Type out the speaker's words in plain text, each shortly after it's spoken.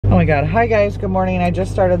Oh my god. Hi guys, good morning. I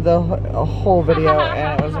just started the whole video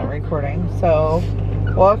and it wasn't recording. So,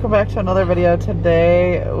 welcome back to another video.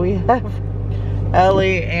 Today we have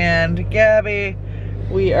Ellie and Gabby.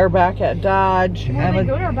 We are back at Dodge. Are they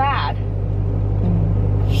good or bad?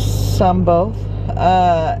 Some both.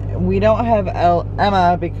 We don't have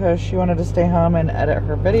Emma because she wanted to stay home and edit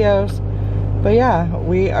her videos. But yeah,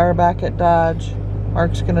 we are back at Dodge.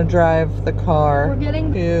 Mark's gonna drive the car. We're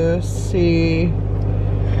getting to see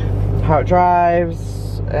how it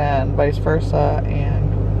drives and vice versa.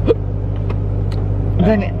 And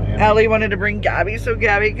then Ellie wanted to bring Gabby so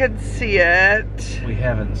Gabby could see it. We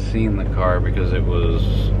haven't seen the car because it was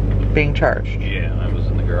being charged. Yeah, I was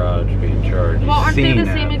in the garage being charged. Well, aren't they the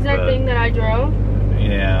same exact thing that I drove?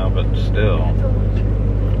 Yeah, but still,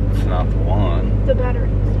 it's not the one. The battery.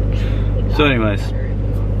 So anyways,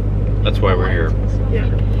 that's why we're here. Yeah.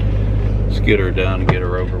 Let's get her down and get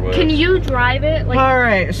her over with. Can you drive it? Like, all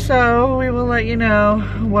right, so we will let you know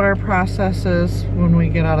what our process is when we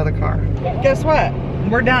get out of the car. Guess what?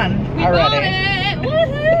 We're done already. We bought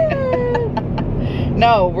it! Woohoo!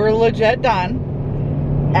 No, we're legit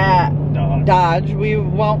done at Dodge. We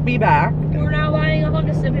won't be back. We're now buying a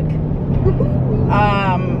Honda Civic.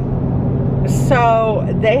 So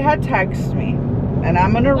they had texted me, and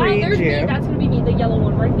I'm gonna read there's you. Me. That's gonna be me, the yellow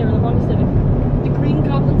one right there, the Honda Civic, the green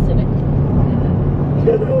Coughlin Civic.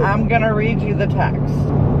 I'm gonna read you the text.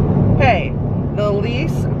 Hey, the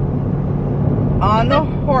lease on the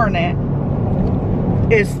Hornet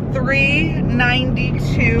is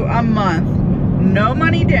 $392 a month, no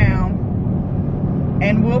money down,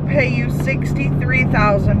 and we'll pay you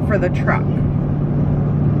 $63,000 for the truck.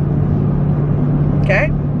 Okay?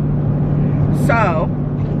 So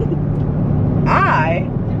I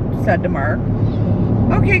said to Mark,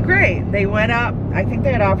 okay, great. They went up, I think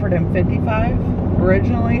they had offered him 55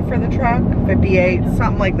 originally for the truck, 58,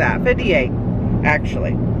 something like that, 58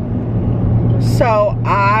 actually. So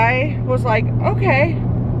I was like, okay,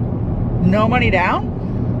 no money down,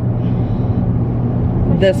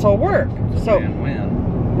 this'll work. So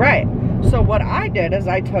win-win. Right. So what I did is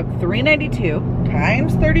I took $392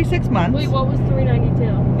 times 36 months. Wait, what was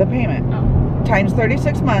 $392? The payment. Oh. Times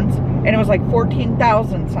 36 months, and it was like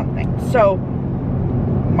 14,000 something. So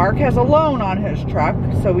Mark has a loan on his truck,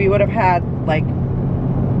 so we would have had like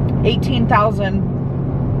 18,000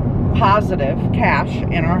 positive cash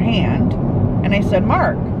in our hand. And I said,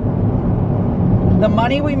 Mark, the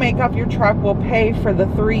money we make off your truck will pay for the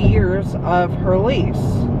 3 years of her lease.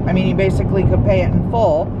 I mean, you basically could pay it in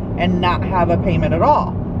full and not have a payment at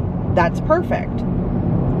all. That's perfect.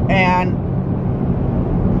 And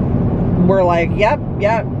we're like, yep.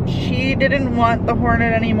 She didn't want the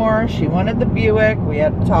Hornet anymore. She wanted the Buick. We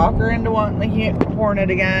had to talk her into wanting the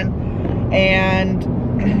Hornet again. And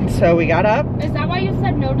so we got up. Is that why you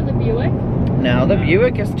said no to the Buick? No, the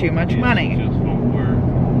Buick is too much money.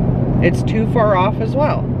 It's too far off as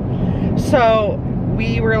well. So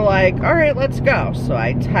we were like, all right, let's go. So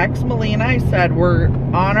I text Melina. I said, we're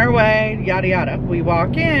on our way, yada yada. We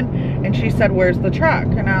walk in and she said, where's the truck?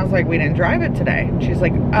 And I was like, we didn't drive it today. And she's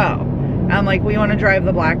like, oh. I'm like, we want to drive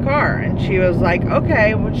the black car. And she was like,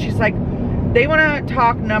 okay. Well, she's like, they want to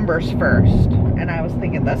talk numbers first. And I was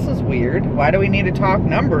thinking, this is weird. Why do we need to talk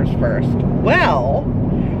numbers first? Well,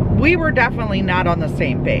 we were definitely not on the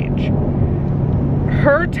same page.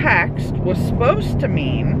 Her text was supposed to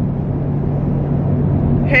mean,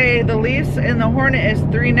 hey, the lease in the Hornet is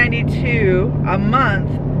 $392 a month,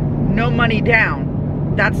 no money down.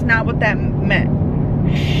 That's not what that meant.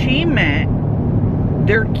 She meant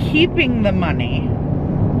they're keeping the money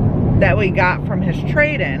that we got from his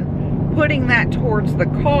trade-in, putting that towards the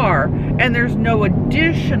car, and there's no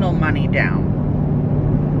additional money down.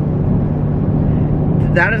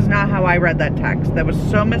 That is not how I read that text. That was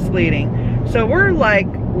so misleading. So we're like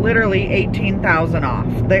literally $18,000 off.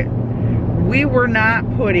 We were not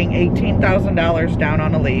putting $18,000 down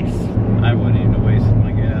on a lease. I wouldn't even have wasted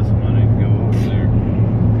my gas money to go over there.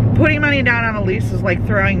 Putting money down on a lease is like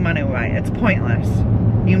throwing money away. It's pointless.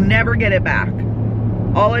 You never get it back.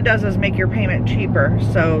 All it does is make your payment cheaper.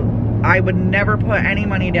 So I would never put any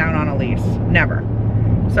money down on a lease. Never.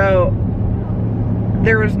 So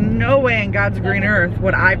there was no way in God's green earth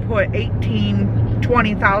would I put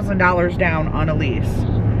 $20,000 down on a lease.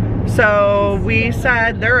 So we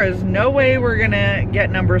said there is no way we're gonna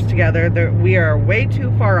get numbers together. We are way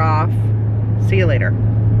too far off. See you later.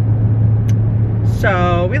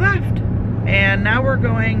 So we left, and now we're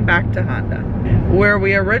going back to Honda, where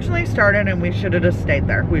we originally started, and we should have just stayed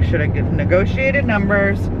there. We should have negotiated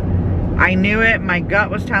numbers. I knew it. My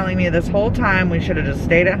gut was telling me this whole time we should have just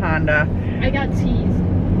stayed at Honda. I got teased.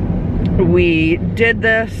 We did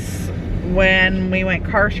this when we went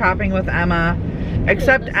car shopping with Emma,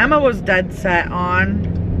 except Emma was dead set on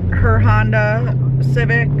her Honda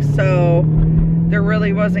Civic, so there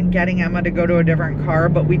really wasn't getting Emma to go to a different car,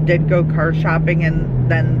 but we did go car shopping, and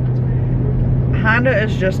then Honda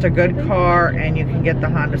is just a good car, and you can get the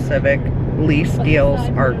Honda Civic. Lease deals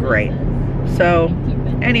are great. So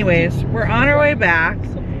anyways, we're on our way back,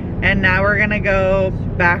 and now we're gonna go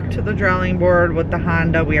back to the drawing board with the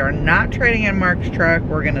Honda. We are not trading in Mark's truck.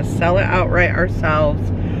 We're gonna sell it outright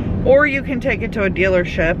ourselves, or you can take it to a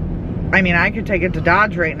dealership. I mean, I could take it to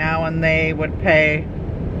Dodge right now and they would pay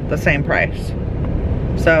the same price.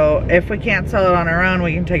 So if we can't sell it on our own,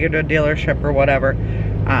 we can take it to a dealership or whatever.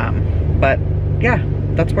 But yeah,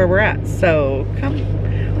 that's where we're at. So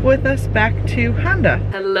come with us back to Honda.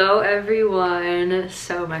 Hello everyone.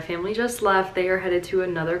 So my family just left. They are headed to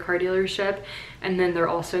another car dealership, and then they're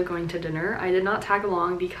also going to dinner. I did not tag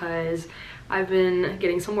along because I've been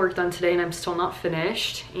getting some work done today and I'm still not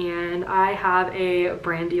finished, and I have a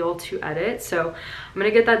brand deal to edit. So I'm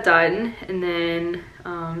gonna get that done and then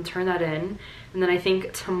turn that in. And then I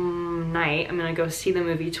think tonight I'm gonna go see the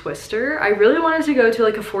movie Twister. I really wanted to go to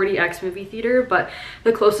like a 40X movie theater, but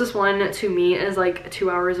the closest one to me is like 2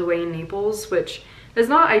 hours away in Naples, which is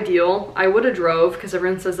not ideal. I would have drove because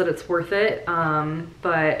everyone says that it's worth it,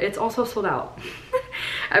 but it's also sold out.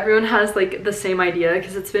 Everyone has like the same idea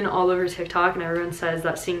because it's been all over TikTok, and everyone says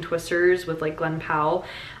that seeing Twisters with like Glenn Powell,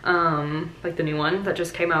 like the new one that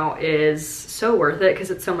just came out, is so worth it because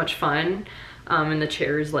it's so much fun. And the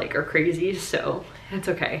chairs like are crazy, so it's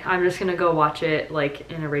okay. I'm just gonna go watch it like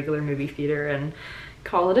in a regular movie theater and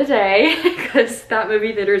call it a day because that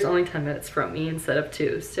movie theater is only 10 minutes from me instead of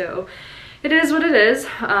 2, so it is what it is.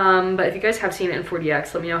 But if you guys have seen it in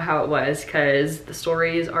 40X, let me know how it was, because the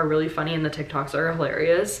stories are really funny and the TikToks are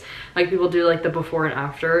hilarious. Like, people do like the before and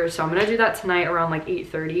after, so I'm gonna do that tonight around like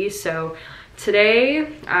 8:30. So today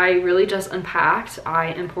I really just unpacked. I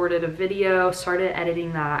imported a video, started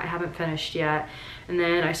editing that. I haven't finished yet. And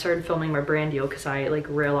then I started filming my brand deal because I like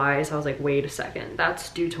realized, I was like, wait a second, that's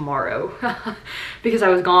due tomorrow. Because I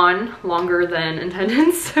was gone longer than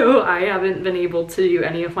intended, so I haven't been able to do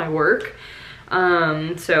any of my work.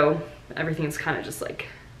 So everything's kind of just like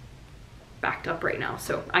backed up right now.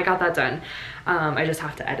 So I got that done. I just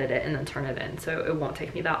have to edit it and then turn it in, so it won't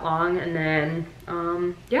take me that long. And then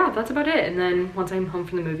yeah, that's about it. And then once I'm home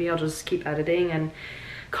from the movie, I'll just keep editing and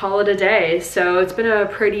call it a day. So it's been a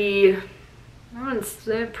pretty, I wouldn't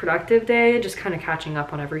say productive day, just kind of catching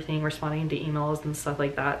up on everything, responding to emails and stuff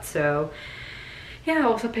like that. So yeah, I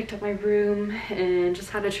also picked up my room and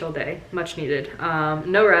just had a chill day, much needed.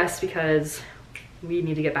 No rest because we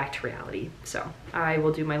need to get back to reality. So I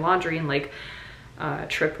will do my laundry and like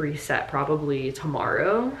trip reset probably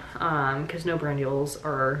tomorrow, because no brand deals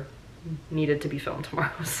are needed to be filmed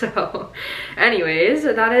tomorrow. So anyways,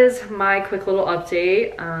 that is my quick little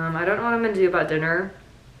update. I don't know what I'm gonna do about dinner.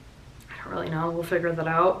 I don't really know, we'll figure that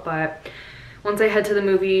out. But once I head to the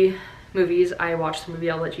movies, I watch the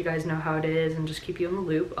movie, I'll let you guys know how it is and just keep you in the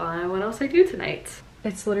loop on what else I do tonight.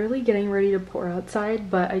 It's literally getting ready to pour outside,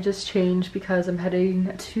 but I just changed because I'm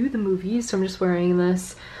heading to the movies. So I'm just wearing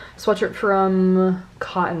this sweatshirt from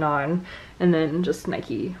Cotton On and then just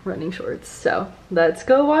Nike running shorts. So let's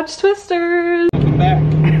go watch Twisters. Welcome back.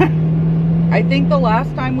 I think the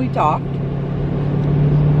last time we talked,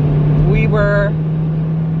 we were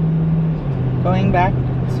going back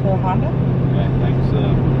to Honda? I think so.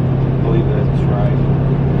 I believe that's right.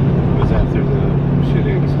 Was after the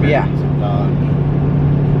shitty experience Yeah. of Dodge.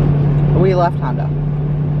 We left Honda.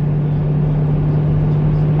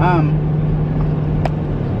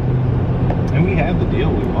 And we had the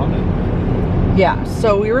deal we wanted. Yeah,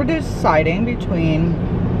 so we were deciding between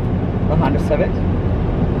the Honda Civic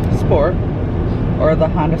Sport or the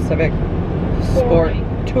Honda Civic Sport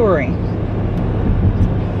Touring.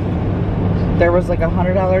 There was like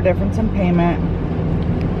 $100 difference in payment.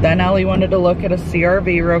 Then Ellie wanted to look at a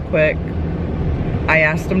CRV real quick. I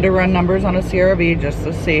asked him to run numbers on a CRV just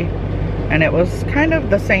to see, and it was kind of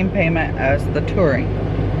the same payment as the Touring,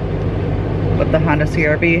 but the Honda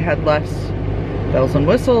CRV had less bells and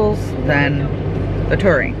whistles than the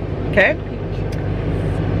Touring. Okay,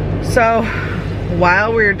 so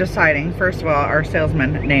while we were deciding, first of all, our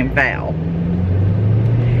salesman named Val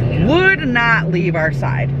would not leave our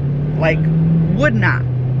side, like would not.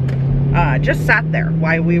 Just sat there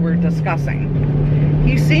while we were discussing.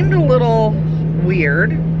 He seemed a little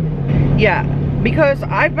weird. Yeah, because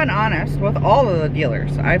I've been honest with all of the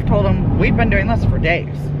dealers. I've told them we've been doing this for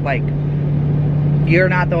days. Like, you're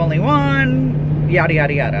not the only one. yada,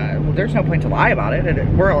 yada, yada. Well, there's no point to lie about it.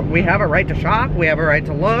 We have a right to shop. We have a right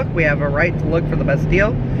to look. We have a right to look for the best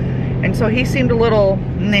deal. And so he seemed a little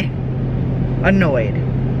annoyed.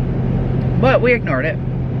 But we ignored it.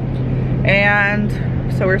 And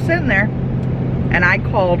so we're sitting there. And I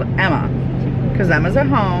called Emma. Because Emma's at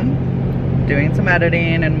home doing some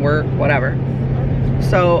editing and work, whatever.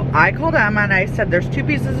 So I called Emma and I said, there's 2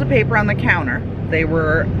 pieces of paper on the counter. They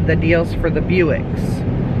were the deals for the Buicks.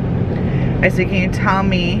 I said, can you tell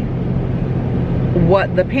me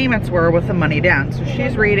what the payments were with the money down? So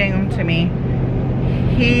she's reading them to me.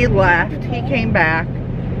 He left, he came back,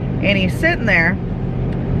 and he's sitting there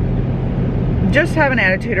just having an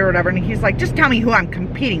attitude or whatever, and he's like, just tell me who I'm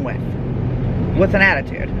competing with an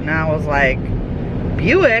attitude. And I was like,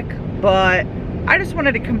 Buick, but I just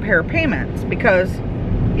wanted to compare payments because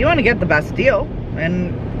you want to get the best deal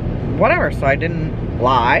and whatever. So I didn't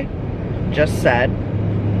lie, just said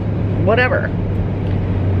whatever.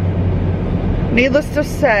 Needless to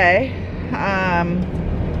say,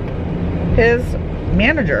 his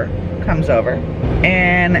manager comes over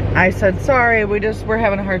and I said, sorry, we're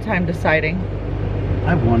having a hard time deciding.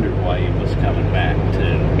 I wondered why he was coming back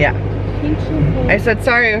too. Yeah. I said,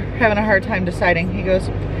 sorry, having a hard time deciding. He goes,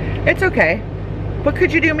 it's okay, but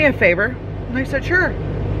could you do me a favor? And I said, sure.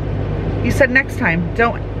 He said, next time,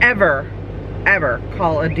 don't ever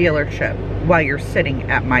call a dealership while you're sitting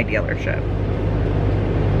at my dealership.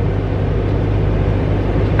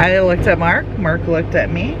 I looked at Mark looked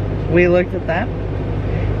at me, we looked at them.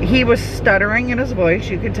 He was stuttering in his voice.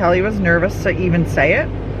 You could tell he was nervous to even say it.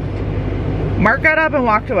 Mark got up and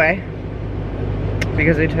walked away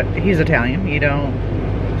because he's Italian. You don't.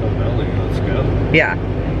 Told Ellie, let's go. Yeah.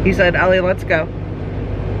 He said, Ellie, let's go.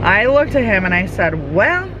 I looked at him and I said,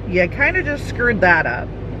 well, you kind of just screwed that up.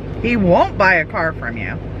 He won't buy a car from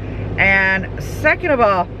you. And second of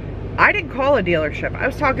all, I didn't call a dealership. I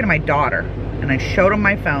was talking to my daughter and I showed him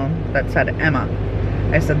my phone that said Emma.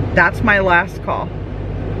 I said, that's my last call.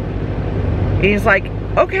 He's like,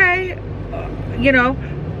 okay, you know,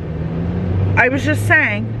 I was just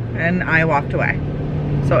saying, and I walked away.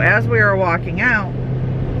 So as we were walking out,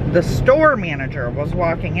 the store manager was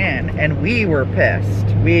walking in and we were pissed.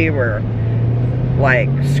 We were like,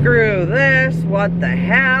 screw this, what the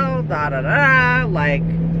hell, da da da. Like,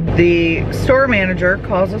 the store manager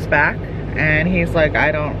calls us back and he's like,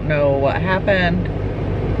 I don't know what happened.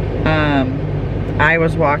 I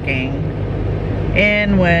was walking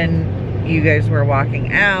in when you guys were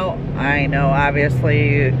walking out. I know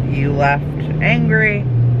obviously you left angry,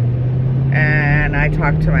 and I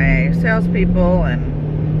talked to my salespeople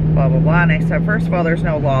and blah blah blah, and I said, first of all, there's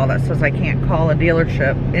no law that says I can't call a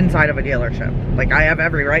dealership inside of a dealership. Like, I have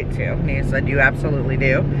every right to. And he said, you absolutely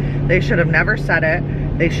do. They should have never said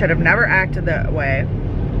it. They should have never acted that way.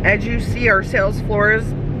 As you see, our sales floor is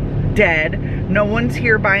dead. No one's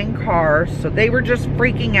here buying cars, so they were just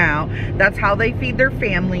freaking out. That's how they feed their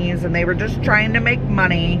families, and they were just trying to make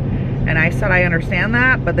money. And I said, I understand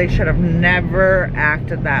that, but they should have never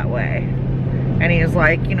acted that way. And he's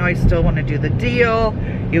like, you know, I still want to do the deal.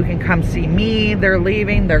 You can come see me. They're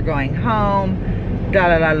leaving. They're going home. Da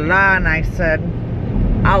da da da. And I said,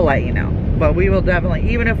 I'll let you know. But we will definitely,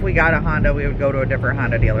 even if we got a Honda, we would go to a different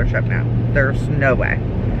Honda dealership now. There's no way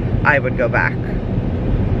I would go back.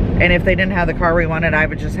 And if they didn't have the car we wanted, I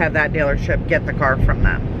would just have that dealership get the car from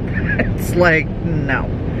them. It's like, no.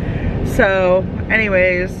 So,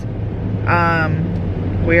 anyways,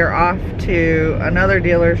 we are off to another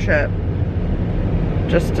dealership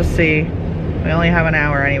just to see. We only have an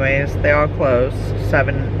hour anyways. They all close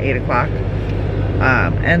 7, 8 o'clock.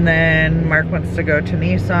 And then Mark wants to go to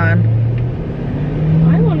Nissan.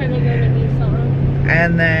 I wanted to go to Nissan.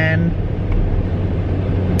 And then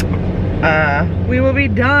we will be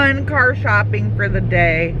done car shopping for the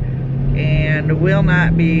day, and will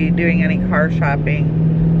not be doing any car shopping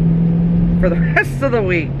for the rest of the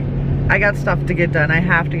week. I got stuff to get done. I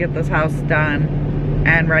have to get this house done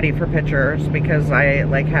and ready for pictures because I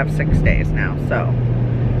like have 6 days now. So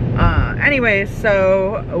anyways,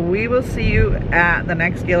 so we will see you at the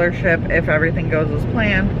next dealership if everything goes as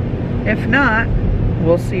planned. If not,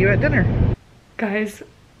 we'll see you at dinner. Guys,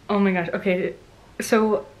 oh my gosh. Okay,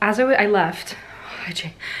 so as I left,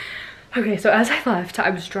 okay, so as I left, I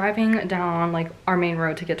was driving down like our main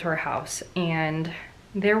road to get to our house, and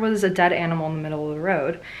there was a dead animal in the middle of the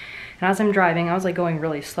road. And as I'm driving, I was like going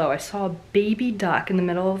really slow. I saw a baby duck in the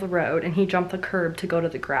middle of the road, and he jumped the curb to go to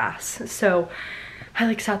the grass. So I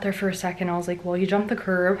like sat there for a second. I was like, well, he jumped the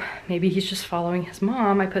curb. Maybe he's just following his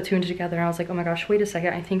mom. I put 2 and 2 together, and I was like, oh my gosh, wait a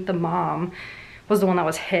second. I think the mom was the one that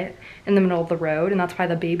was hit in the middle of the road, and that's why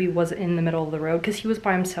the baby was in the middle of the road, because he was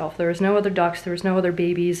by himself. There was no other ducks, there was no other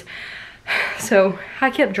babies. So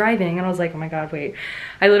I kept driving and I was like, oh my god, wait.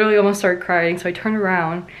 I literally almost started crying, so I turned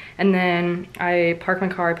around and then I parked my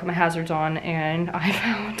car, I put my hazards on, and I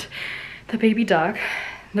found the baby duck.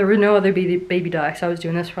 There were no other baby ducks. I was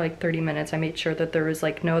doing this for like 30 minutes. I made sure that there was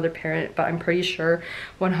like no other parent, but I'm pretty sure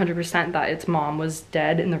 100% that its mom was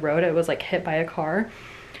dead in the road. It was like hit by a car.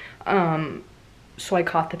 So I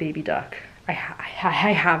caught the baby duck. I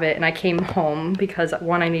have it, and I came home because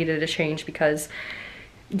one, I needed a change because,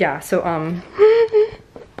 yeah, so I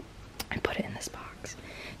put it in this box.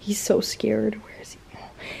 He's so scared. Where is he?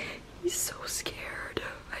 Oh, he's so scared.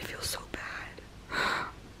 I feel so bad.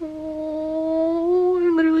 Oh,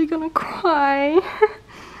 I'm literally gonna cry.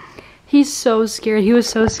 He's so scared. He was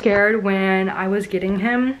so scared when I was getting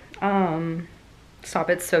him.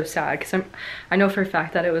 Stop, it's so sad because I know for a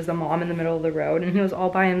fact that it was the mom in the middle of the road and he was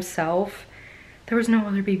all by himself. There was no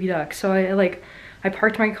other baby duck. So I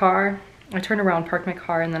parked my car, I turned around, parked my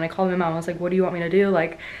car, and then I called my mom. I was like, what do you want me to do?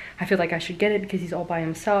 Like, I feel like I should get it because he's all by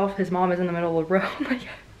himself. His mom is in the middle of the road. Like,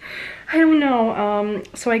 I don't know.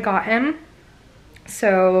 So I got him.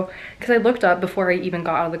 So, because I looked up before I even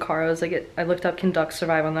got out of the car, I was like, I looked up, can ducks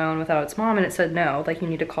survive on their own without its mom? And it said no, like you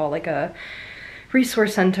need to call like a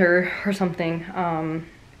resource center or something.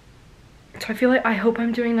 So I feel like, I hope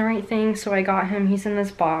I'm doing the right thing. So I got him, he's in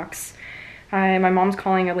this box. My mom's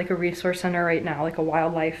calling it like a resource center right now, like a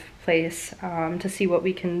wildlife place, to see what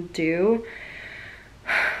we can do.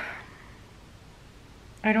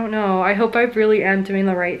 I don't know. I hope I really am doing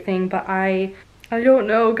the right thing, but I don't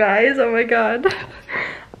know, guys. Oh my god.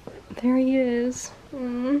 There he is.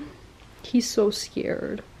 He's so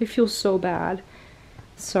scared. I feel so bad.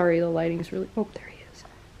 Sorry, the lighting's really... Oh, there he is.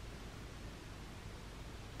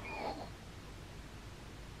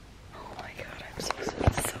 Oh my god, I'm so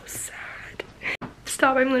sad.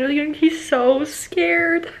 Stop, I'm literally getting... He's so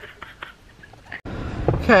scared.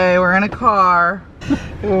 Okay, we're in a car.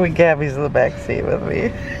 Ooh, Gabby's in the back seat with me.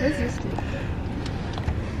 What is this do?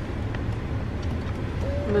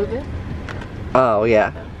 Move it. Oh,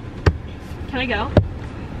 yeah. Can I go?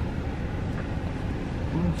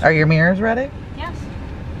 Are your mirrors ready? Yes.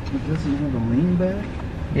 But this is with a lean back?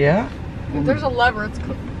 Yeah. If there's a lever, it's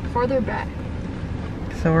farther back.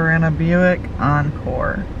 So we're in a Buick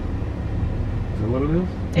Encore. Is that what it is?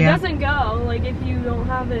 It Yeah. doesn't go, like if you don't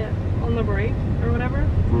have it on the brake or whatever.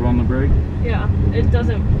 Put on the brake? Yeah, it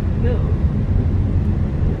doesn't move.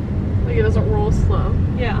 Like it doesn't roll slow.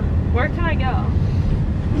 Yeah. Where can I go?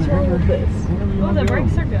 What's wrong with this? Oh, the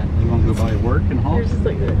brakes are good. You want to go by work and haul? You're just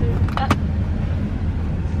like that, dude.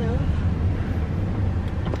 No?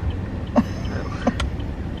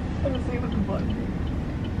 Let's see what the button.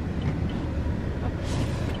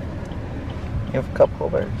 You have cup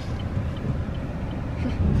holders.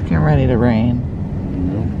 It's getting ready to rain.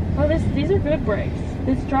 Oh, these are good brakes.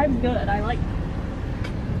 This drives good. I like.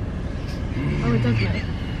 Oh, it does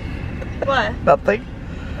move. What? Nothing?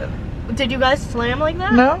 Did you guys slam like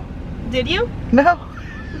that? No? Did you? No.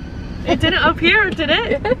 It didn't up here, did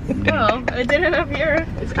it? No, it didn't up here.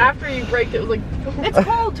 It's after you braked, it was like... It's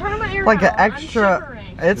cold, turn my air Like out. an extra... I'm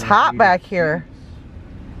shivering. It's hot back here.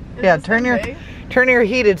 Is Yeah, this turn thing your big?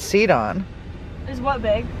 heated seat on. Is what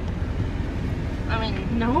big? I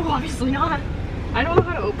mean, no, obviously not. I don't know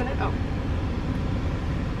how to open it. Oh.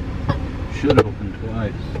 Should open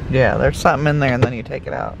twice. Yeah, there's something in there and then you take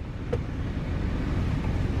it out.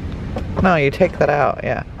 No, you take that out,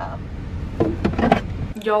 yeah.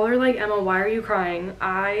 Y'all are like, Emma, why are you crying?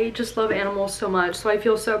 I just love animals so much, so I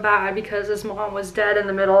feel so bad because his mom was dead in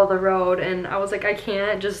the middle of the road, and I was like, I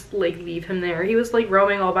can't just like leave him there. He was like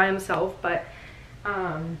roaming all by himself, but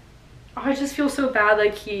I just feel so bad,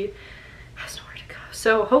 like he has nowhere to go.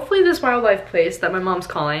 So hopefully this wildlife place that my mom's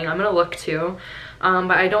calling, I'm gonna look to,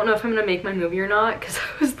 but I don't know if I'm gonna make my movie or not because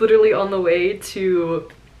I was literally on the way to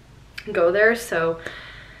go there. So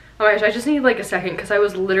oh my gosh, I just need like a second because I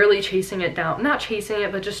was literally chasing it down. Not chasing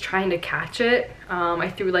it, but just trying to catch it. I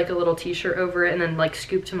threw like a little t-shirt over it and then like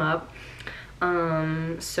scooped him up.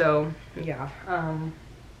 So yeah.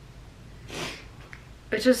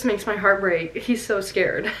 It just makes my heart break. He's so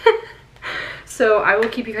scared. So I will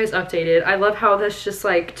keep you guys updated. I love how this just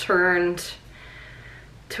like turned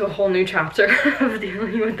to a whole new chapter of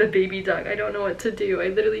dealing with the baby duck. I don't know what to do. I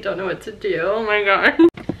literally don't know what to do. Oh my god.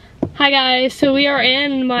 Hi guys, so we are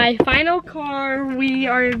in my final car. We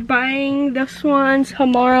are buying this one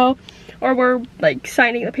tomorrow, or we're like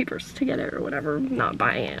signing the papers to get it or whatever. Not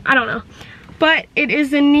buying it, I don't know. But it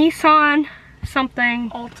is a Nissan something.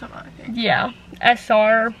 Altima, I think. Yeah,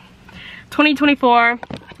 SR. 2024.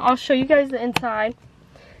 I'll show you guys the inside.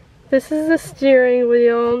 This is the steering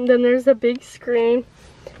wheel. Then there's the big screen.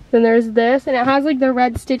 Then there's this, and it has like the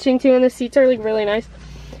red stitching too, and the seats are like really nice.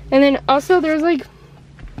 And then also there's like,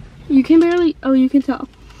 you can barely, oh you can tell,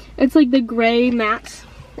 it's like the gray mats.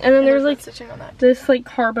 And then there's like stitching on that. This like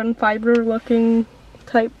carbon fiber looking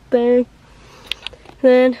type thing.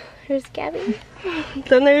 Then there's Gabby.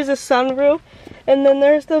 Then there's a sunroof, and then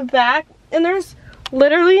there's the back, and there's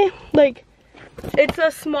literally like, it's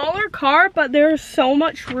a smaller car, but there's so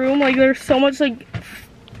much room. Like there's so much like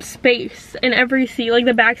space in every seat. Like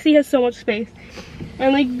the back seat has so much space,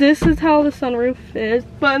 and like this is how the sunroof is.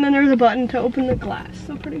 But and then there's a button to open the glass,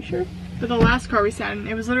 I'm pretty sure. But the last car we sat in,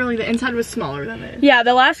 it was literally, the inside was smaller than this. Yeah,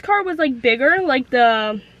 the last car was like bigger, like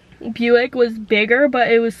the Buick was bigger,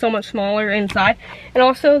 but it was so much smaller inside. And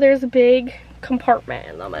also there's a big compartment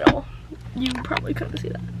in the middle. You probably couldn't see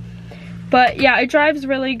that. But yeah, it drives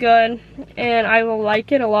really good and I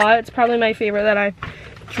like it a lot. It's probably my favorite that I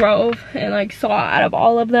drove and like saw out of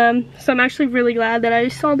all of them. So I'm actually really glad that I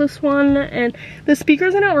saw this one, and the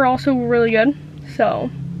speakers in it were also really good.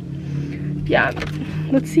 So yeah,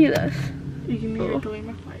 let's see this. You can mirror the way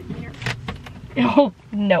my light mirror. Oh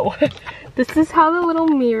no. This is how the little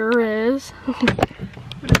mirror is.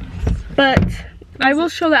 But I will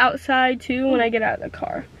show the outside too when I get out of the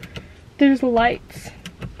car. There's lights.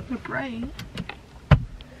 They're bright.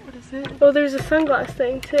 What is it? Oh, there's a sunglass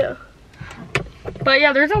thing too. But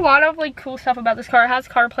yeah, there's a lot of like cool stuff about this car. It has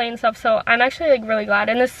CarPlay and stuff, so I'm actually like really glad.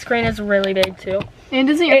 And this screen is really big too. And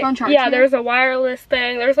does the earphone charge? Yeah, here? there's a wireless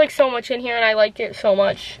thing. There's like so much in here, and I like it so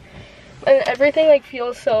much. And everything like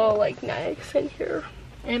feels so like nice in here.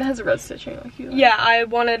 And it has red stitching like you. Yeah, I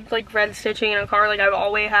wanted like red stitching in a car. Like I've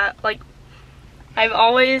always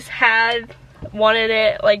wanted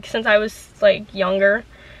it like since I was like younger.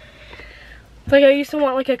 Like I used to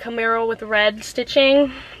want like a Camaro with red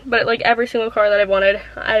stitching, but like every single car that I've wanted,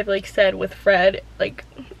 I've like said with red like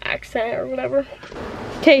accent or whatever.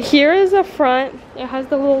 Okay, here is the front. It has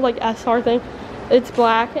the little like SR thing. It's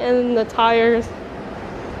black, and the tires.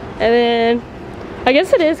 And then I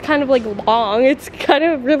guess it is kind of like long. It's kind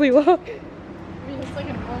of really long. I mean, it's like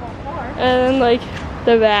a normal car. And then like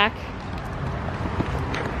the back.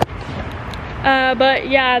 But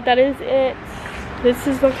yeah, that is it. This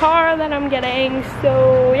is the car that I'm getting,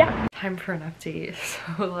 so yeah. Time for an update.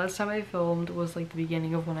 So the last time I filmed was like the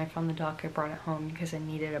beginning of when I found the duck. I brought it home because I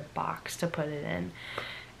needed a box to put it in.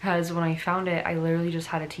 Because when I found it, I literally just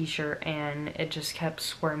had a t-shirt and it just kept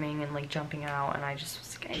squirming and like jumping out, and I just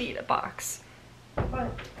was like, I need a box.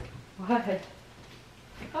 What? What?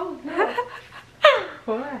 Oh no.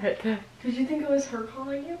 What? Did you think it was her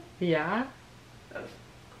calling you? Yeah?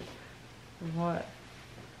 What?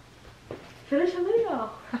 Finish the video.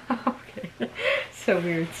 Okay. So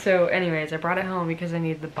weird. So anyways, I brought it home because I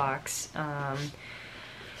needed the box. I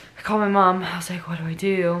called my mom. I was like, what do I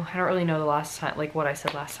do? I don't really know the last time, like what I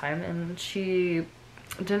said last time, and she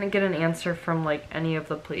didn't get an answer from like any of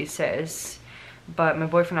the places. But my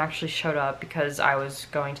boyfriend actually showed up because I was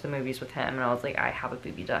going to the movies with him, and I was like, I have a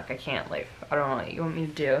baby duck. I can't, like, I don't know what you want me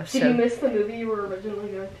to do. Did you miss the movie you were originally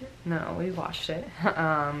going to? No, we watched it.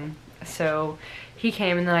 So he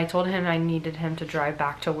came, and then I told him I needed him to drive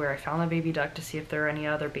back to where I found the baby duck to see if there were any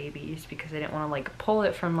other babies, because I didn't want to like pull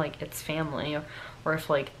it from like its family, or if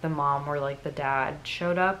like the mom or like the dad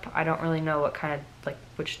showed up. I don't really know what kind of like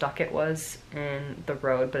which duck it was in the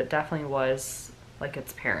road, but it definitely was like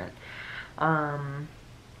its parent.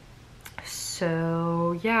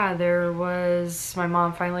 So yeah, there was, my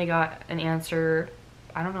mom finally got an answer.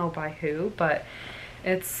 I don't know by who, but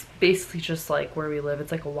it's basically just like where we live.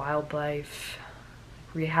 It's like a wildlife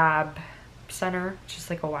rehab center, just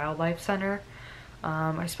like a wildlife center.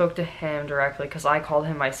 I spoke to him directly because I called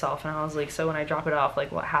him myself, and I was like, so when I drop it off,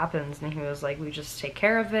 like what happens? And he was like, we just take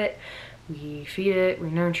care of it, we feed it, we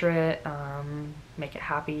nurture it, make it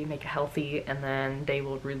happy, make it healthy, and then they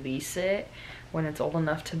will release it when it's old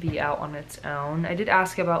enough to be out on its own. I did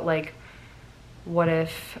ask about like what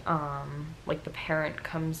if like the parent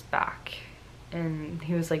comes back, and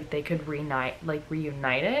he was like they could reunite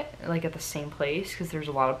it like at the same place because there's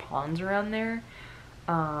a lot of ponds around there.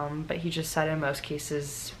 But he just said in most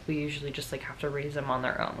cases we usually just like have to raise them on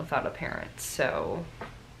their own without a parent. So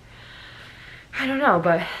I don't know,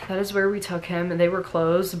 but that is where we took him. They were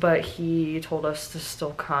closed, but he told us to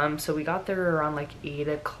still come. So we got there around like 8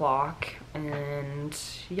 o'clock, and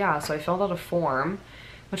yeah, so I filled out a form,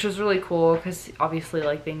 which was really cool because obviously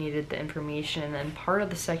like they needed the information, and part of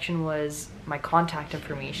the section was my contact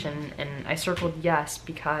information, and I circled yes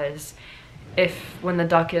because if when the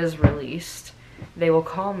duck is released, they will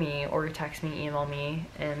call me or text me, email me,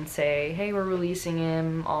 and say, hey, we're releasing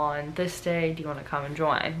him on this day, do you want to come and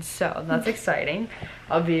join? So that's exciting.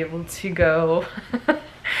 I'll be able to go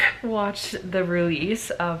watch the release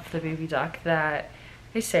of the baby duck that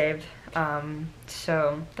they saved.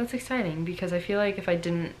 So that's exciting because I feel like if I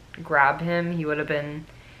didn't grab him, he would have been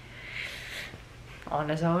on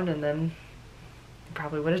his own and then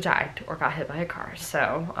probably would have died or got hit by a car.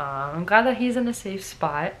 So I'm glad that he's in a safe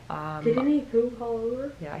spot. Didn't he poop all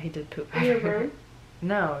over? Yeah, he did poop. In your room?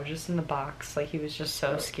 No, just in the box. Like, he was just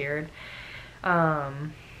so scared. I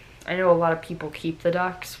know a lot of people keep the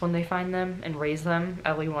ducks when they find them and raise them.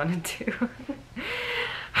 Ellie wanted to.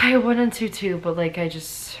 I wanted to too, but like I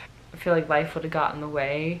feel like life would have gotten in the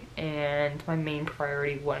way and my main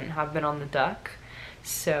priority wouldn't have been on the duck.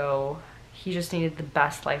 So he just needed the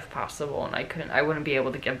best life possible, and I wouldn't be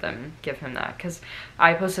able to give him that, because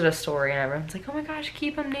I posted a story and everyone's like, oh my gosh,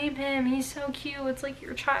 keep him, name him, he's so cute, it's like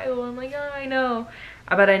your child. I'm like, oh, I know.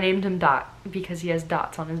 But I named him Dot because he has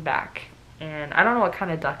dots on his back, and I don't know what kind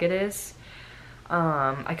of duck it is.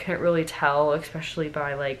 I couldn't really tell, especially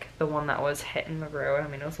by like the one that was hit in the road. I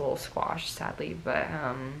mean, it was a little squashed, sadly, but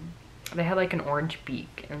they had like an orange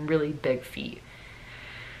beak and really big feet.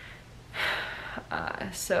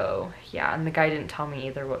 So yeah, and the guy didn't tell me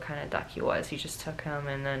either what kind of duck he was. He just took him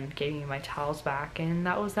and then gave me my towels back, and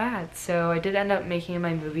that was that. So I did end up making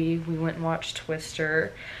my movie. We went and watched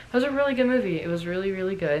Twister. It was a really good movie. It was really,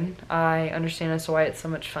 really good. I understand as to why it's so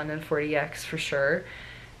much fun in 40X for sure.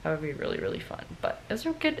 That would be really, really fun. But it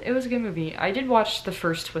was a good movie. I did watch the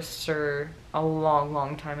first Twister a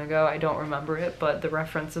long time ago. I don't remember it, but the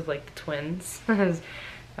reference of like the twins is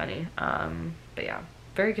funny. But yeah,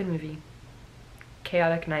 very good movie.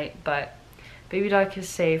 Chaotic night, but baby duck is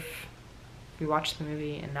safe. We watched the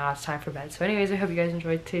movie and now it's time for bed. So anyways, I hope you guys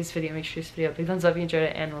enjoyed today's video. Make sure you give this video a big thumbs up if you enjoyed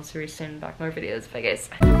it, and we'll see you soon back with more videos. Bye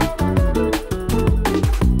guys.